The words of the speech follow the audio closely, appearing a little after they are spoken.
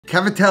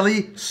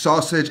Cavatelli,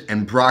 sausage,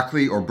 and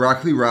broccoli or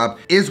broccoli rabe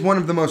is one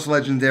of the most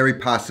legendary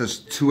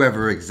pastas to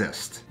ever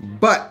exist.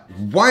 But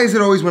why is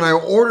it always when I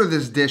order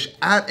this dish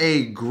at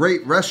a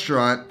great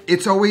restaurant,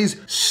 it's always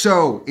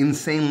so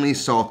insanely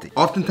salty?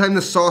 Oftentimes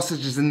the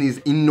sausage is in these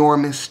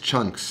enormous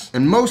chunks.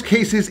 In most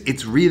cases,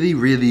 it's really,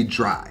 really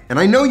dry. And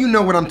I know you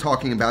know what I'm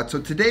talking about,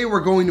 so today we're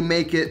going to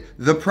make it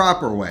the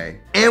proper way.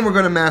 And we're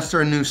gonna master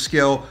a new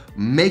skill,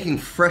 making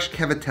fresh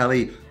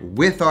cavatelli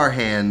with our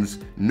hands,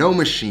 no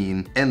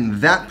machine,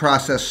 and that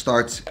process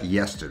starts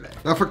yesterday.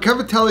 Now for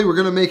cavatelli, we're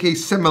gonna make a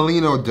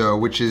semolina dough,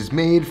 which is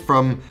made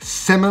from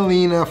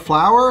semolina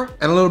flour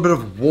and a little bit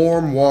of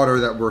warm water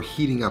that we're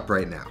heating up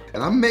right now.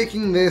 And I'm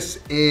making this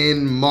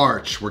in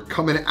March. We're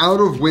coming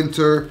out of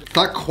winter. It's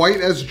not quite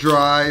as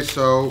dry,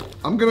 so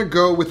I'm gonna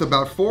go with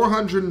about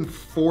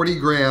 440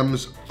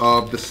 grams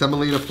of the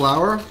semolina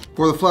flour.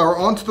 Pour the flour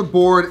onto the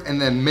board and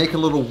then make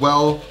a little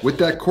well with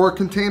that quart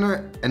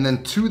container. And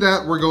then to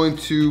that, we're going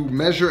to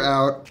measure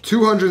out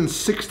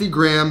 260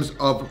 grams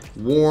of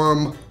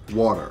warm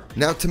water.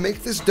 Now to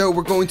make this dough,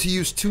 we're going to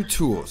use two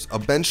tools, a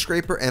bench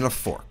scraper and a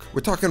fork.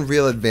 We're talking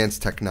real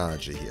advanced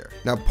technology here.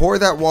 Now pour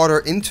that water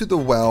into the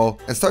well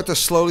and start to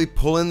slowly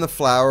pull in the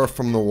flour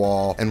from the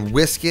wall and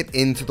whisk it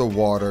into the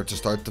water to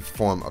start to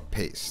form a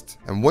paste.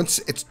 And once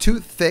it's too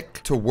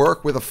thick to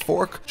work with a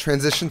fork,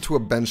 transition to a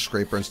bench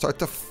scraper and start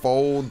to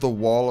fold the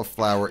wall of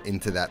flour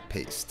into that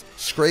paste.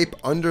 Scrape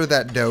under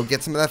that dough,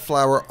 get some of that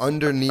flour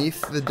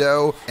underneath the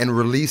dough and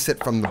release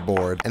it from the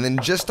board. And then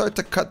just start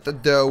to cut the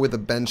dough with a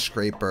bench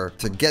scraper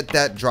to get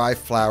that dry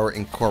flour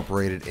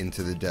incorporated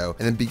into the dough.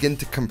 And then begin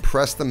to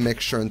compress the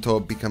mixture until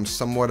it becomes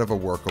somewhat of a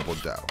workable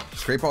dough.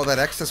 Scrape all that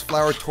excess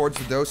flour towards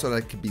the dough so that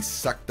it can be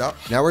sucked up.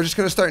 Now we're just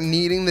gonna start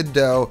kneading the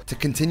dough to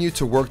continue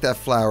to work that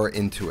flour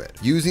into it.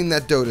 Using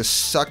that dough to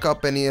suck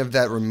up any of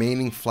that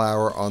remaining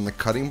flour on the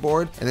cutting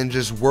board, and then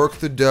just work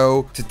the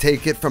dough to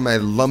take it from a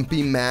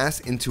lumpy mass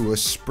into a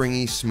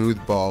springy,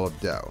 smooth ball of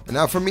dough. And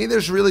now for me,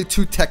 there's really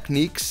two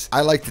techniques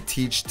I like to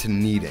teach to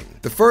kneading.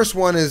 The first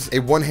one is a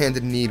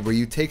one-handed knead where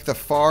you take the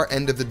far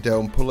end of the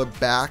dough and pull it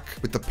back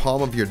with the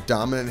palm of your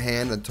dominant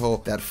hand until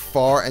that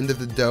far end of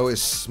the dough is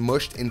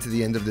smushed into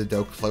the end of the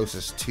dough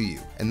closest to you.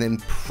 And then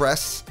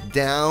press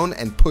down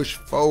and push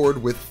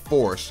forward with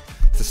force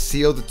to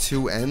seal the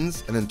two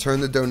ends, and then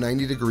turn the dough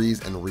 90 degrees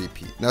and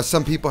repeat. Now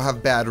some people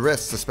have bad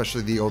wrists,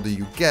 especially the older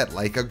you get,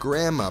 like a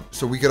grandma.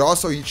 So we could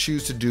also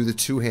choose to do the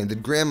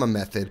two-handed grandma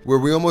method, where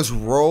we almost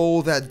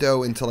roll that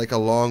dough into like a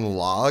long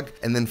log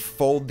and then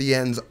fold the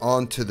ends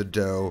onto the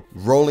dough,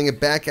 rolling it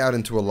back out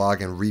into a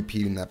log and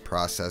repeating that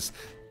process,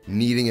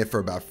 kneading it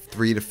for about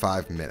 3 to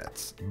 5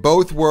 minutes.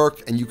 Both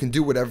work and you can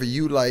do whatever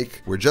you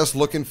like. We're just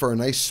looking for a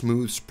nice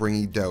smooth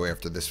springy dough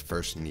after this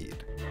first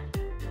knead.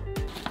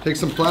 Take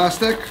some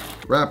plastic,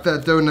 wrap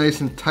that dough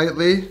nice and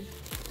tightly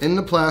in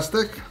the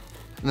plastic,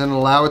 and then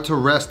allow it to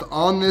rest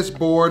on this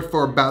board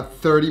for about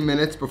 30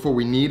 minutes before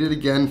we knead it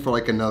again for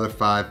like another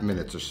 5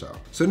 minutes or so.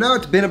 So now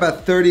it's been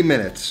about 30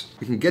 minutes.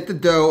 We can get the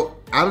dough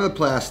out of the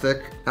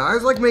plastic. Now I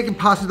always like making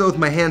pasta dough with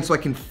my hands so I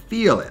can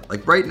feel it.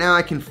 Like right now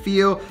I can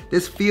feel,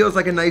 this feels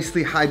like a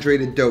nicely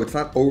hydrated dough. It's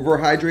not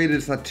overhydrated,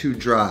 it's not too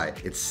dry.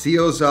 It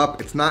seals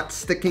up, it's not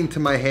sticking to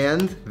my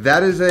hand.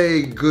 That is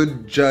a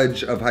good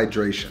judge of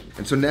hydration.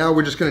 And so now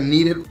we're just gonna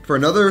knead it for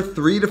another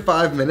 3 to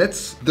 5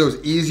 minutes. Dough's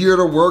easier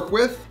to work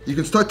with. You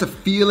can start to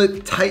feel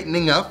it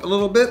tightening up a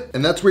little bit.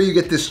 And that's where you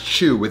get this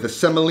chew. With a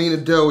semolina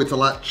dough, it's a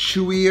lot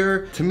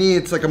chewier. To me,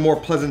 it's like a more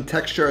pleasant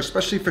texture,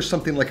 especially for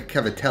something like a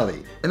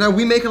cavatelli. And now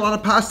we make a lot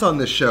of pasta on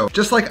this show.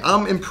 Just like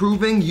I'm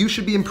improving, you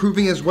should be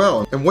improving as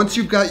well. And once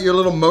you've got your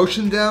little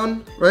motion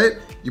down, right?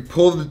 You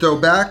pull the dough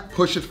back,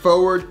 push it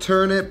forward,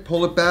 turn it,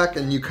 pull it back,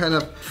 and you kind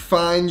of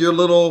find your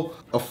little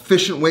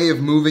efficient way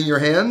of moving your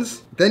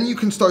hands. Then you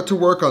can start to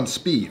work on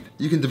speed.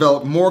 You can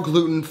develop more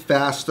gluten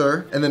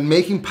faster, and then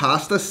making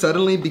pasta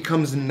suddenly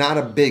becomes not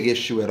a big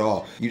issue at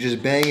all. You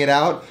just bang it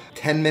out,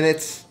 10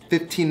 minutes,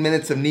 15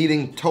 minutes of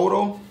kneading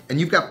total, and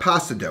you've got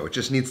pasta dough. It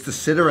just needs to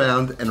sit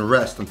around and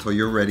rest until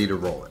you're ready to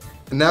roll it.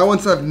 And now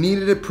once I've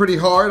kneaded it pretty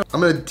hard,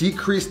 I'm gonna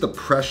decrease the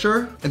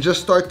pressure and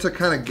just start to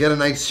kind of get a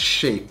nice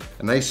shape.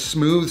 A nice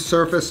smooth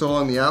surface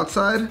along the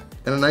outside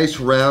and a nice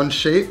round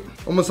shape.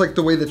 Almost like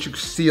the way that you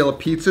seal a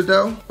pizza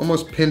dough,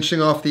 almost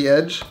pinching off the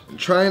edge, and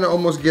trying to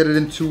almost get it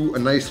into a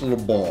nice little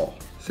ball.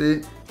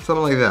 See,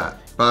 something like that.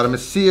 Bottom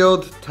is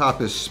sealed, top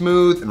is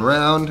smooth and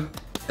round.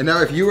 And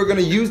now if you were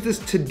gonna use this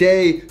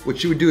today,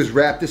 what you would do is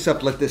wrap this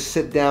up, let this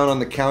sit down on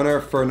the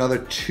counter for another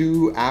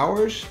 2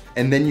 hours,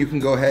 and then you can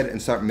go ahead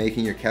and start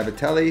making your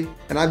cavatelli.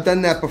 And I've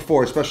done that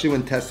before, especially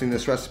when testing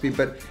this recipe,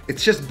 but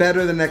it's just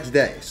better the next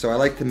day. So I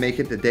like to make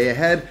it the day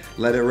ahead,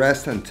 let it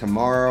rest, and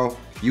tomorrow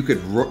you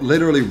could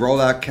literally roll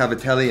out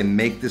cavatelli and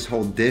make this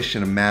whole dish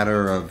in a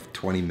matter of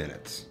 20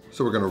 minutes.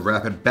 So we're gonna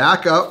wrap it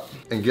back up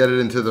and get it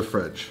into the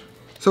fridge.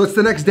 So it's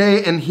the next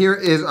day, and here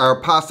is our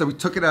pasta. We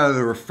took it out of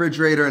the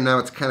refrigerator, and now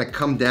it's kind of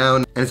come down,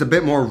 and it's a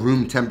bit more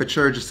room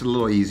temperature, just a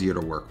little easier to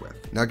work with.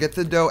 Now get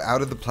the dough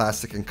out of the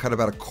plastic and cut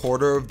about a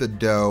quarter of the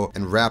dough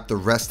and wrap the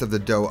rest of the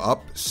dough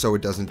up so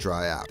it doesn't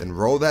dry out. Then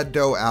roll that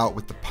dough out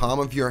with the palm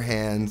of your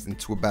hands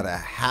into about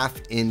a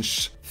 1/2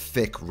 inch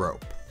thick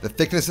rope. The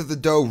thickness of the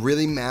dough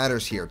really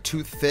matters here.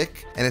 Too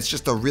thick, and it's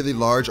just a really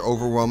large,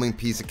 overwhelming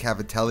piece of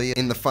cavatelli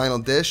in the final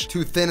dish.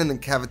 Too thin, and the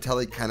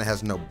cavatelli kind of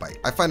has no bite.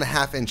 I find a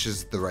 1/2 inch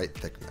is the right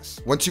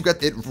thickness. Once you've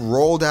got it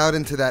rolled out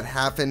into that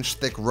 1/2 inch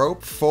thick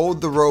rope,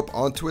 fold the rope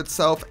onto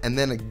itself, and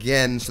then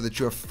again so that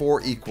you have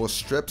 4 equal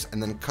strips,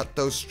 and then cut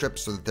those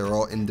strips so that they're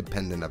all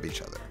independent of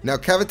each other. Now,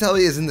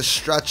 cavatelli is in the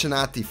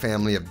straccianati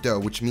family of dough,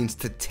 which means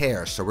to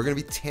tear. So we're gonna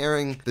be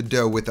tearing the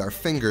dough with our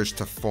fingers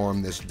to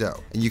form this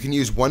dough. And you can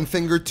use 1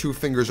 finger, 2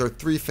 fingers, or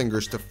 3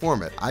 fingers to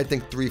form it. I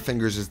think 3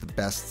 fingers is the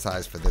best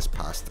size for this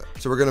pasta.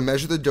 So we're gonna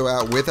measure the dough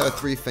out with our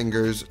 3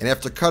 fingers, and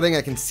after cutting,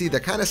 I can see they're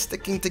kind of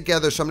sticking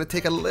together, so I'm gonna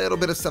take a little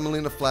bit of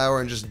semolina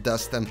flour and just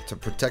dust them to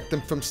protect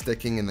them from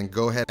sticking, and then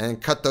go ahead and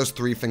cut those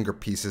 3-finger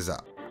pieces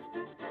up.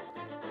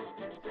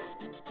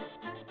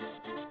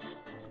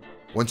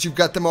 Once you've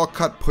got them all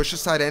cut, push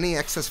aside any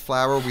excess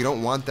flour. We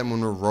don't want them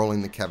when we're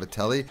rolling the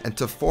cavatelli. And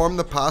to form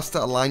the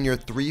pasta, align your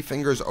 3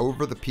 fingers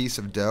over the piece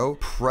of dough,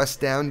 press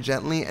down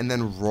gently, and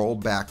then roll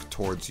back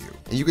towards you.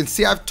 And you can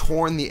see I've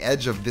torn the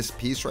edge of this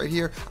piece right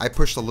here. I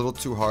pushed a little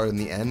too hard in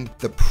the end.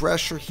 The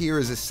pressure here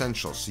is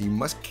essential, so you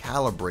must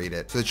calibrate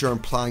it so that you're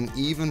applying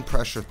even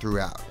pressure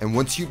throughout. And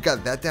once you've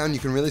got that down, you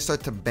can really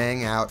start to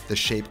bang out the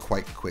shape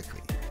quite quickly.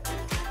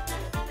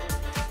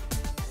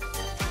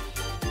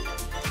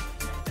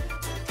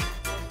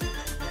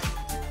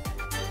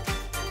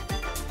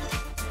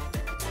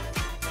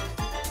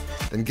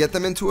 Then get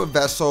them into a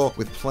vessel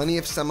with plenty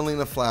of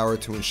semolina flour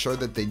to ensure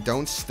that they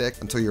don't stick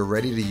until you're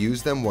ready to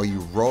use them while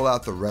you roll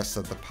out the rest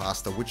of the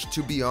pasta, which,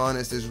 to be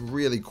honest, is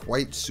really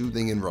quite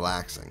soothing and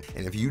relaxing.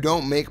 And if you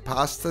don't make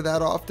pasta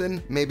that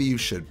often, maybe you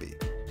should be.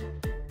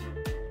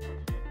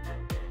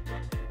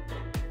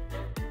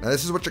 Now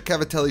this is what your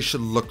cavatelli should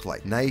look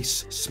like.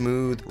 Nice,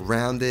 smooth,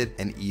 rounded,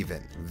 and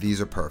even.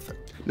 These are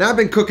perfect. Now I've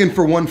been cooking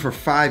for one for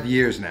 5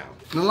 years now.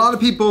 And a lot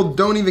of people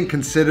don't even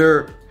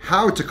consider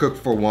how to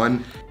cook for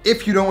one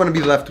if you don't want to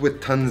be left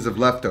with tons of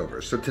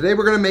leftovers. So today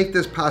we're gonna make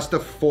this pasta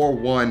for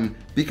one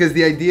because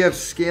the idea of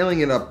scaling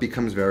it up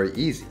becomes very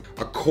easy.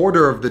 A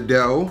quarter of the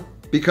dough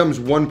becomes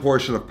 1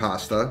 portion of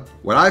pasta.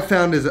 What I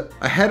found is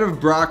a head of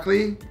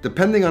broccoli,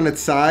 depending on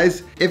its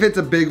size, if it's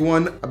a big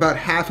one, about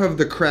half of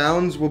the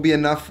crowns will be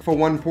enough for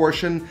 1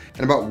 portion,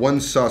 and about 1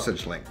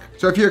 sausage link.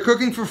 So if you're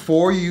cooking for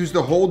 4, you use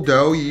the whole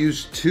dough, you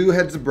use 2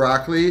 heads of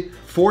broccoli,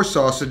 4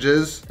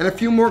 sausages, and a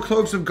few more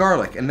cloves of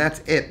garlic, and that's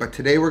it. But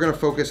today we're gonna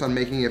focus on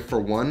making it for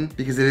 1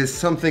 because it is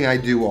something I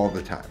do all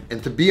the time.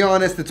 And to be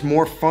honest, it's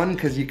more fun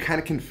because you kind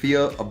of can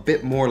feel a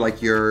bit more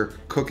like you're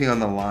cooking on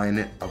the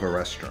line of a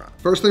restaurant.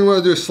 First thing we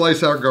wanna do is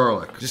slice our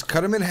garlic. Just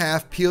cut them in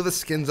half, peel the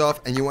skins off,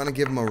 and you wanna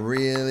give them a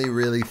really,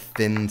 really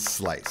thin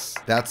slice.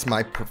 That's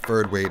my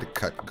preferred way to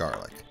cut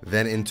garlic.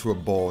 Then into a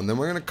bowl, and then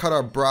we're gonna cut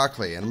our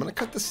broccoli, and I'm gonna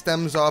cut the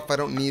stems off. I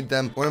don't need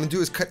them. What I'm gonna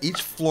do is cut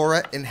each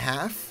floret in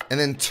half, and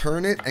then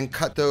turn it and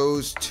cut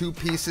those 2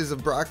 pieces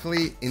of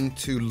broccoli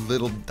into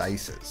little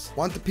dices.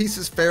 Want the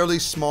pieces fairly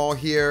small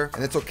here,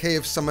 and it's okay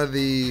if some of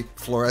the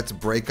florets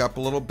break up a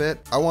little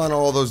bit. I want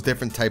all those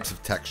different types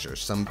of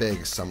textures, some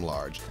big, some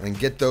large, and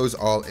get those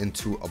all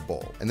into a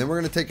bowl. And then we're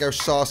gonna take our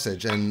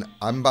sausage, and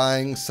I'm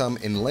buying some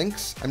in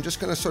links. I'm just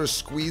gonna sort of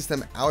squeeze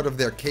them out of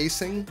their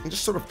casing and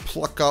just sort of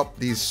pluck up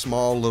these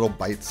small little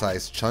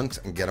bite-sized chunks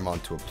and get them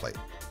onto a plate.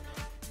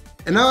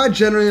 And now I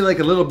generally like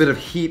a little bit of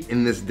heat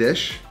in this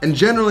dish. And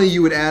generally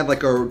you would add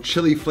like a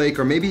chili flake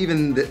or maybe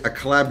even a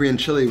Calabrian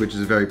chili, which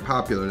is very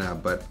popular now,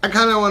 but I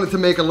kind of wanted to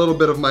make a little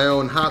bit of my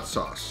own hot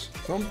sauce.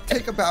 So I'm gonna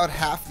take about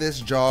half this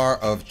jar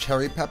of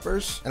cherry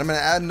peppers, and I'm gonna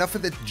add enough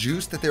of the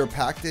juice that they were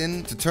packed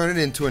in to turn it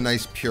into a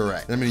nice puree.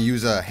 Then I'm gonna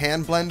use a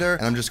hand blender,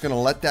 and I'm just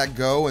gonna let that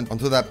go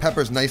until that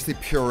pepper is nicely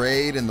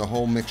pureed and the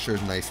whole mixture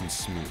is nice and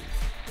smooth.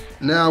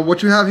 Now,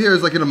 what you have here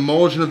is like an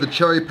emulsion of the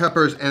cherry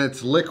peppers, and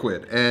it's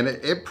liquid, and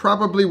it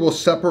probably will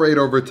separate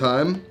over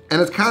time.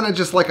 And it's kind of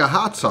just like a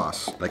hot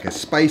sauce, like a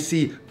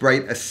spicy,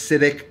 bright,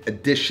 acidic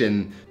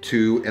addition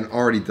to an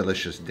already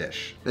delicious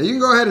dish. Now you can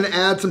go ahead and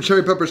add some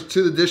cherry peppers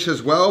to the dish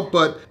as well,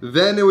 but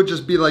then it would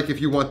just be like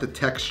if you want the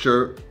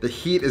texture. The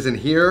heat isn't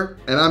here,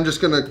 and I'm just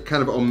gonna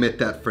kind of omit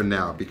that for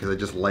now because I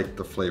just like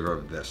the flavor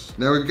of this.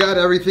 Now we've got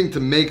everything to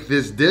make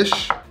this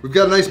dish. We've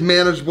got a nice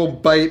manageable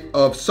bite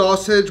of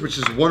sausage, which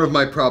is one of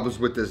my problems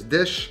with this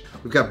dish.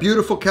 We've got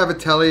beautiful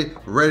cavatelli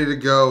ready to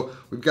go.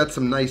 We've got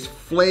some nice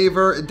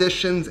flavor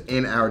additions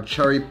in our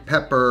cherry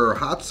pepper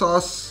hot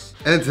sauce.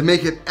 And to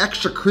make it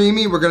extra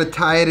creamy, we're gonna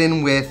tie it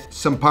in with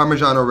some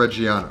Parmigiano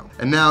Reggiano.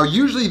 And now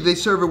usually they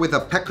serve it with a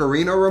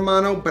pecorino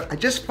romano, but I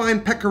just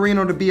find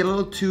pecorino to be a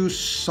little too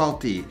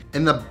salty.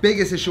 And the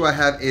biggest issue I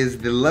have is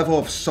the level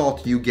of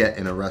salt you get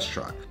in a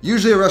restaurant.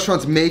 Usually a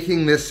restaurant's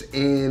making this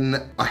in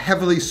a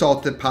heavily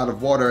salted pot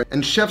of water,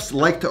 and chefs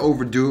like to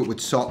overdo it with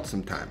salt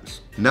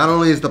sometimes. Not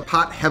only is the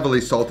pot heavily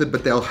salted,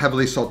 but they'll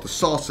heavily salt the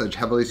sausage,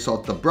 heavily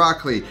salt the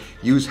broccoli,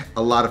 use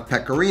a lot of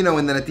pecorino,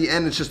 and then at the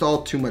end it's just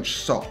all too much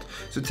salt.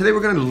 So today we're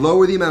gonna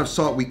lower the amount of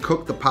salt we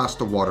cook the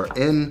pasta water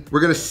in.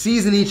 We're gonna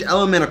season each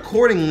element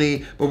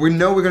accordingly, but we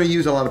know we're gonna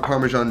use a lot of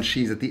Parmesan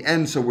cheese at the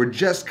end, so we're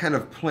just kind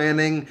of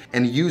planning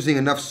and using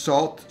enough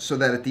salt so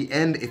that at the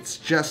end it's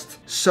just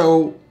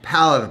so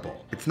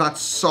palatable. It's not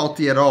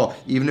salty at all.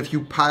 Even if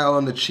you pile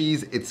on the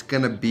cheese, it's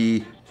gonna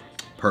be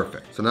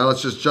perfect. So now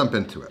let's just jump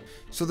into it.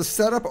 So the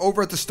setup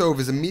over at the stove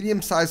is a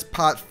medium-sized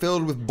pot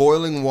filled with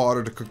boiling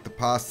water to cook the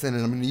pasta in,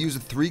 and I'm gonna use a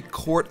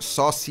 3-quart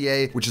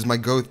saucier, which is my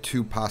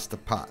go-to pasta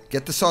pot.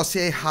 Get the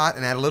saucier hot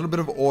and add a little bit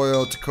of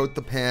oil to coat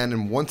the pan,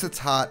 and once it's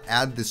hot,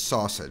 add this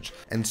sausage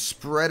and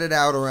spread it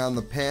out around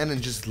the pan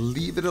and just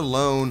leave it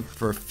alone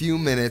for a few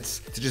minutes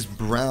to just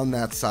brown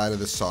that side of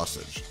the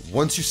sausage.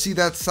 Once you see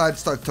that side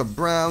start to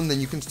brown, then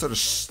you can start to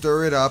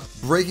stir it up,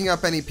 breaking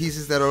up any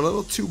pieces that are a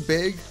little too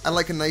big. I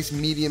like a nice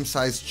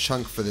medium-sized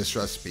chunk for this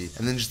recipe,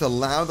 and then just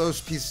allow those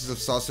pieces of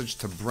sausage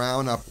to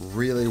brown up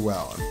really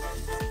well.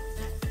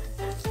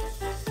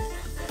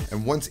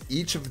 And once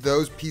each of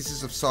those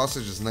pieces of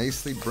sausage is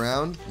nicely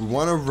browned, we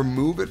want to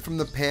remove it from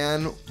the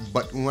pan,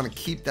 but we want to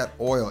keep that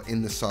oil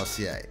in the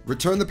saucier.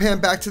 Return the pan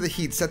back to the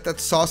heat, set that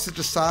sausage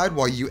aside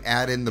while you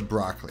add in the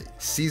broccoli.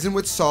 Season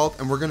with salt,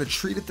 and we're going to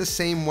treat it the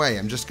same way.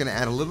 I'm just going to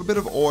add a little bit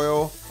of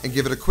oil and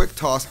give it a quick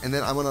toss, and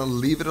then I'm going to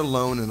leave it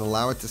alone and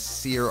allow it to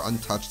sear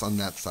untouched on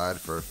that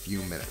side for a few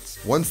minutes.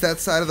 Once that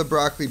side of the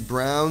broccoli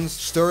browns,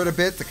 stir it a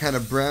bit to kind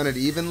of brown it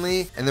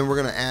evenly, and then we're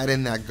going to add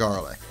in that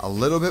garlic. A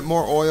little bit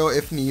more oil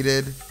if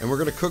needed, and we're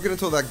gonna cook it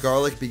until that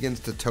garlic begins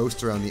to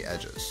toast around the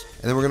edges.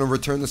 And then we're gonna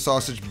return the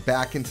sausage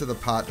back into the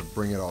pot to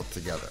bring it all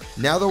together.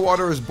 Now the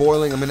water is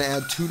boiling, I'm gonna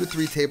add 2 to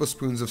 3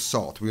 tablespoons of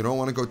salt. We don't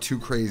wanna go too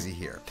crazy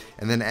here.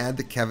 And then add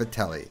the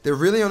Cavatelli. They're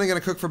really only gonna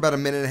cook for about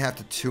 1.5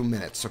 to 2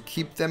 minutes, so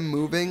keep them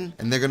moving,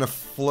 and they're gonna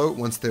float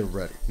once they're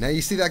ready. Now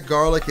you see that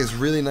garlic is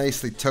really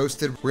nicely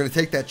toasted. We're gonna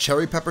take that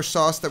cherry pepper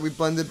sauce that we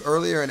blended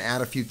earlier and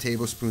add a few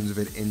tablespoons of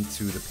it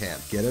into the pan.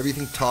 Get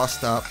everything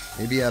tossed up,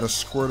 maybe add a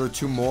squirt or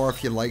 2 more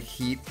if you like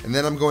heat, and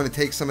then I'm going to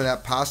take some of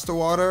that pasta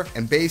water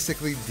and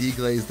basically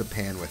deglaze the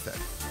pan with it.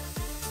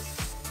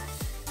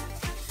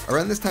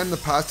 Around this time, the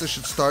pasta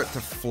should start to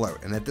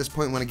float, and at this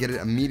point, I want to get it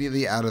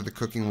immediately out of the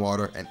cooking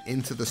water and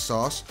into the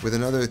sauce with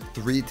another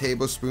 3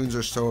 tablespoons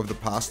or so of the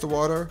pasta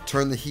water.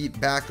 Turn the heat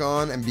back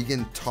on and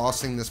begin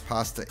tossing this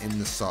pasta in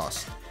the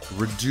sauce,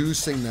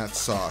 reducing that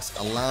sauce,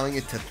 allowing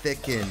it to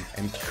thicken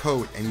and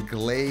coat and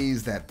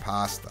glaze that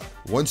pasta.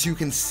 Once you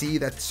can see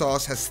that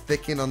sauce has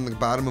thickened on the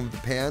bottom of the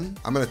pan,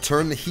 I'm gonna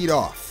turn the heat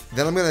off.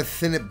 Then I'm gonna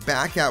thin it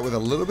back out with a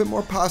little bit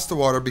more pasta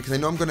water because I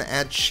know I'm gonna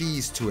add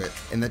cheese to it,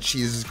 and that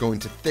cheese is going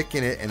to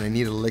thicken it, and I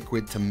need a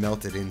liquid to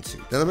melt it into.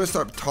 Then I'm gonna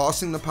start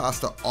tossing the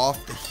pasta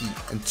off the heat,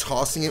 and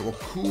tossing it will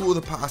cool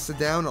the pasta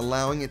down,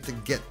 allowing it to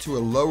get to a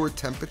lower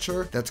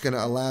temperature that's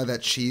gonna allow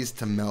that cheese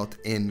to melt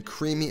in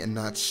creamy and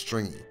not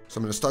stringy. So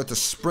I'm gonna start to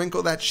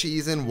sprinkle that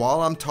cheese in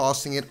while I'm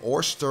tossing it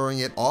or stirring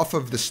it off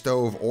of the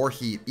stove or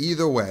heat.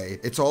 Either way,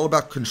 it's all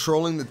about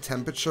controlling the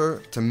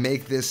temperature to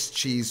make this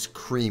cheese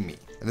creamy.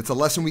 And it's a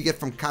lesson we get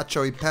from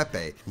Cacio e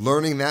Pepe.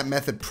 Learning that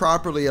method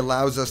properly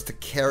allows us to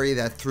carry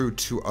that through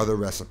to other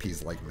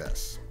recipes like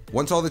this.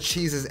 Once all the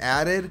cheese is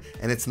added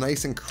and it's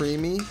nice and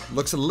creamy,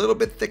 looks a little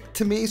bit thick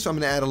to me, so I'm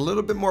gonna add a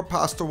little bit more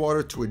pasta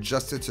water to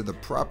adjust it to the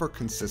proper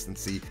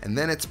consistency, and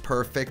then it's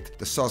perfect.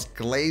 The sauce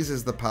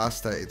glazes the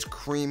pasta, it's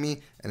creamy,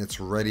 and it's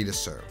ready to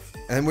serve.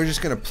 And we're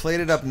just gonna plate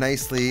it up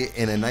nicely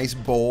in a nice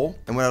bowl.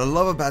 And what I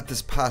love about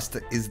this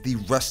pasta is the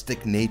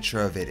rustic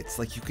nature of it. It's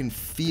like you can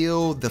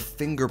feel the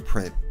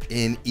fingerprint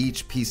in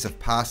each piece of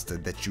pasta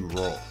that you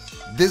roll.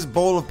 This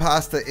bowl of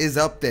pasta is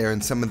up there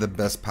in some of the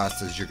best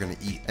pastas you're gonna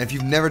eat. And if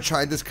you've never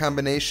tried this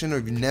combination, or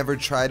if you've never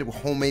tried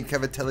homemade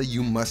Cavatelli,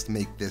 you must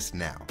make this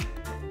now.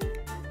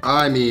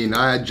 I mean,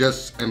 I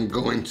just am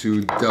going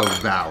to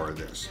devour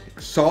this.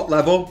 Salt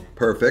level,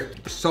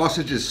 perfect. The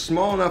sausage is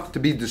small enough to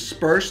be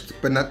dispersed,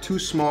 but not too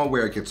small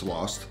where it gets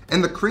lost.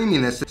 And the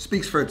creaminess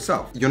speaks for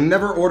itself. You'll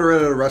never order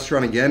it at a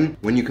restaurant again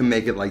when you can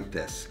make it like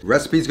this. The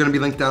recipe is gonna be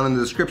linked down in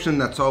the description.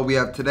 That's all we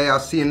have today. I'll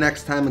see you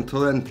next time.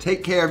 Until then,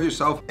 take care of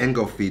yourself and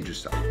go feed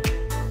yourself.